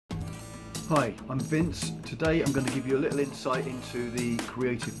Hi, I'm Vince. Today I'm going to give you a little insight into the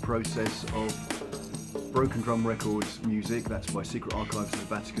creative process of Broken Drum Records music. That's by Secret Archives of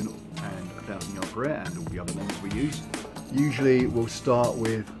the Vatican and A Thousand Yard Prayer and all the other names we use. Usually we'll start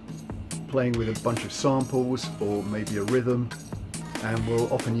with playing with a bunch of samples or maybe a rhythm, and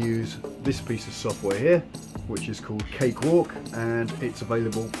we'll often use this piece of software here, which is called Cakewalk, and it's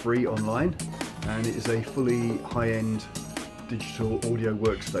available free online, and it is a fully high-end digital audio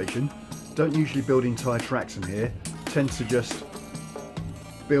workstation. Don't usually build entire tracks in here, tends to just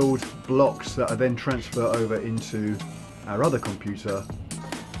build blocks that are then transfer over into our other computer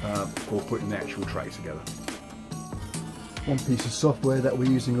for putting the actual track together. One piece of software that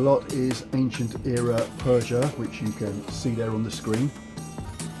we're using a lot is Ancient Era Persia, which you can see there on the screen.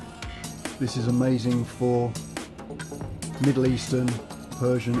 This is amazing for Middle Eastern,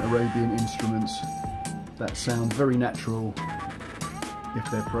 Persian, Arabian instruments that sound very natural if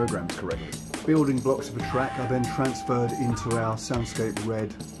they're programmed correctly. Building blocks of a track are then transferred into our Soundscape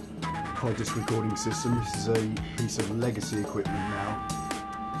Red hard disk recording system. This is a piece of legacy equipment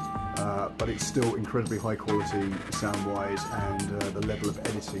now, but it's still incredibly high quality sound wise, and the level of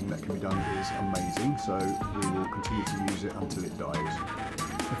editing that can be done is amazing, so we will continue to use it until it dies.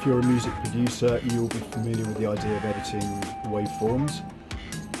 If you're a music producer, you'll be familiar with the idea of editing waveforms.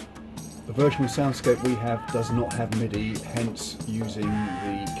 The version of Soundscape we have does not have MIDI, hence using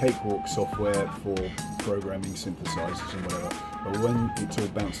the Cakewalk software for programming synthesizers and whatever. But when it's all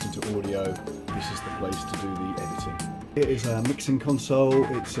bounced into audio, this is the place to do the editing. It is a mixing console.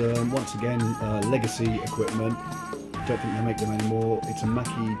 It's once again legacy equipment. Don't think they make them anymore. It's a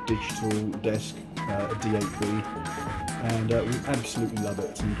Mackie digital desk, a D8B, and we absolutely love it.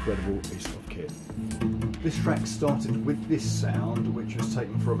 It's an incredible piece of kit. This track started with this sound, which was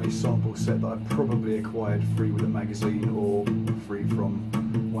taken from a sample set that I probably acquired free with a magazine or free from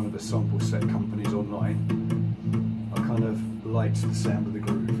one of the sample set companies online. I kind of liked the sound of the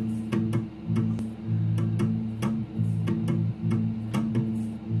groove.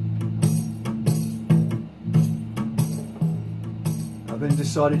 I then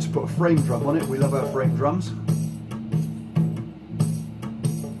decided to put a frame drum on it. We love our frame drums.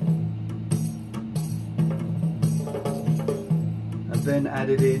 Then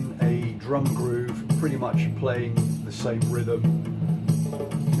added in a drum groove, pretty much playing the same rhythm.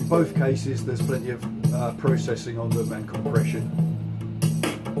 In both cases there's plenty of processing on them and compression.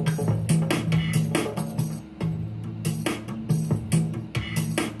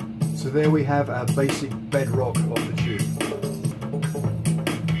 So there we have our basic bedrock of the tune.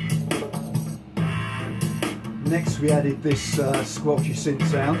 Next we added this squelchy synth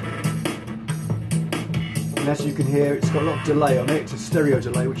sound. And as you can hear, it's got a lot of delay on it. It's a stereo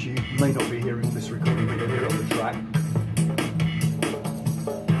delay, which you may not be hearing on this recording, but you'll hear it on the track.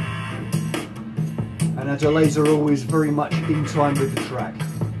 And our delays are always very much in time with the track.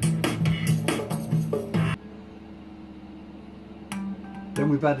 Then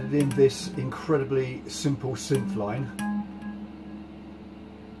we've added in this incredibly simple synth line.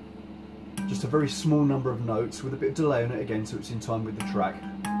 Just a very small number of notes with a bit of delay on it again, so it's in time with the track.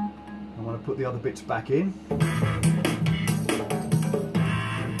 I want to put the other bits back in.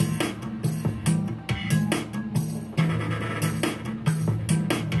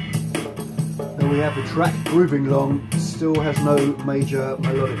 There we have the track grooving along, still has no major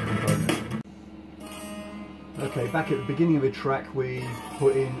melodic component. Okay, back at the beginning of the track we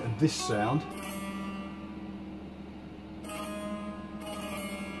put in this sound.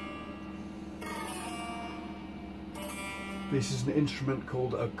 This is an instrument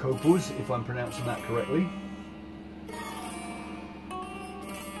called a kopuz, if I'm pronouncing that correctly.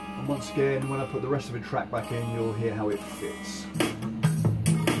 And once again, when I put the rest of the track back in, you'll hear how it fits.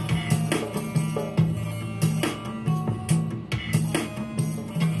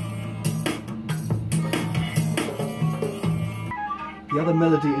 The other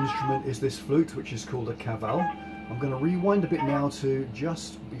melody instrument is this flute, which is called a kaval. I'm going to rewind a bit now to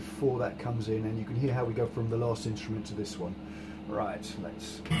just before that comes in, and you can hear how we go from the last instrument to this one. Right,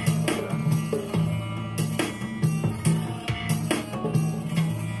 let's...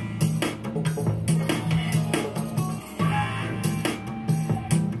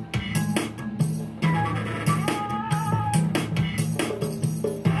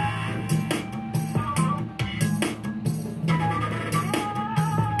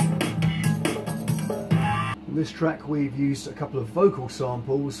 In this track we've used a couple of vocal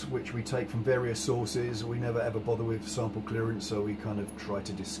samples which we take from various sources. We never ever bother with sample clearance, so we kind of try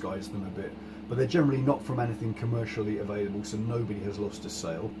to disguise them a bit. But they're generally not from anything commercially available, so nobody has lost a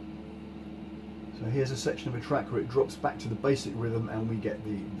sale. So here's a section of a track where it drops back to the basic rhythm and we get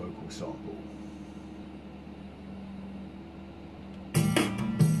the vocal sample.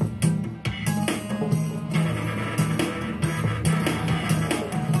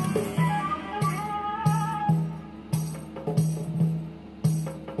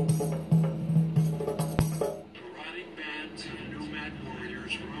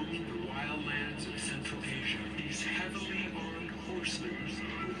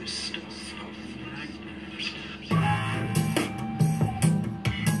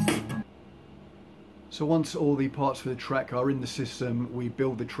 So once all the parts for the track are in the system, we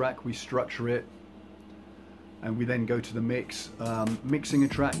build the track, we structure it, and we then go to the mix. Mixing a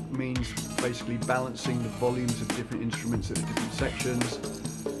track means basically balancing the volumes of different instruments at the different sections,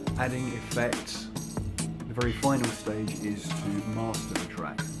 adding effects. The very final stage is to master the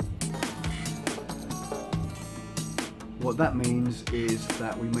track. What that means is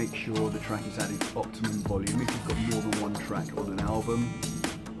that we make sure the track is at its optimum volume. If you've got more than one track on an album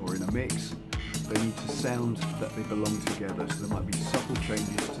or in a mix, they need to sound that they belong together. So there might be subtle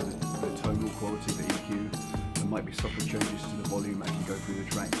changes to the tonal quality, the EQ. There might be subtle changes to the volume as you go through the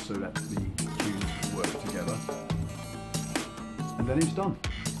track so that the tunes work together. And then it's done.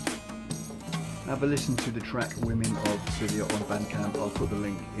 Have a listen to the track Women of Celia on Bandcamp. I'll put the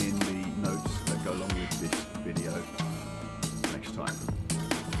link in the notes that go along with this video next time.